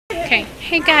Okay,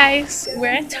 hey guys, we're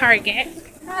at Target.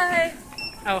 Hi.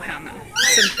 Oh hell no,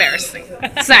 it's embarrassing.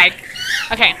 Psych.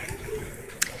 Okay,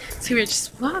 so we're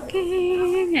just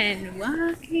walking and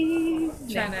walking.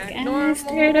 Trying to That act guy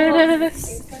stared at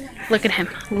us. Look at him.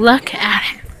 Look at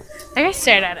him. That guy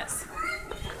stared at us.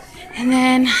 And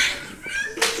then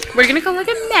we're gonna go look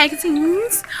at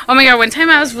magazines. Oh my god, one time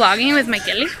I was vlogging with my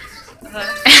Kelly,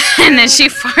 and then she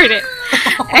farted,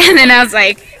 and then I was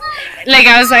like,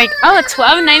 oh,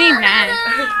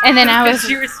 $12.99, and then I was,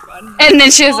 She responded. and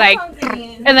then she was like,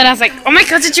 and then I was like, oh my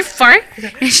god, did you fart?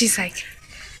 And she's like,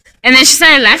 and then she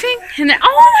started laughing, and then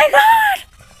oh my god,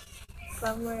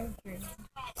 Somewhere. and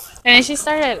then she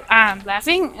started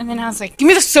laughing, and then I was like, give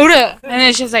me the soda, and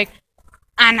then she was like,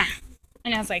 Anna,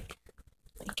 and I was like,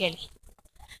 Kelly.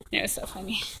 And it was so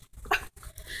funny.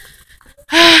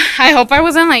 I hope I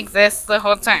wasn't like this the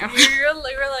whole time. We were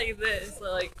like this,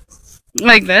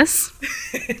 Like this?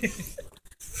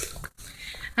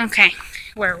 Okay.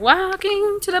 We're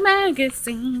walking to the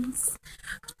magazines.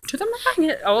 To the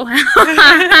oh. Your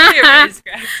face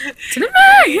cracked. To the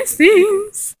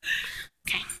magazines.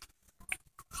 Okay.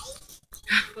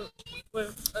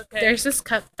 Okay. There's this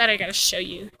cup that I gotta show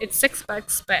you. It's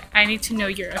 $6, but I need to know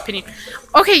your opinion.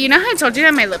 Okay, you know how I told you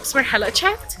that my lips were hella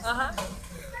chapped?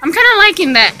 I'm kind of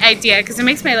liking that idea because it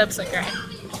makes my lips look red.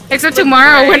 Except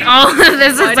tomorrow when all of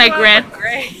this is like red.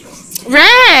 Gray.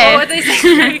 Red! Oh, what they say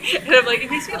gray. And I'm like, it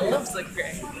makes my lips look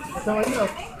gray.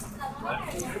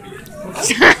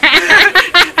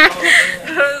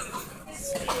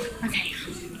 Okay.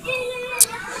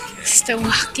 Still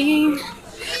walking.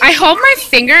 I hope my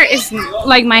finger is,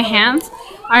 like my hands,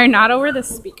 are not over the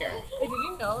speaker. Hey, did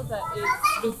you know that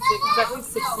it's been exactly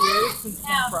 6 years since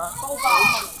Camp Rock?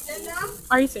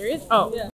 Are you serious? Oh. Yeah.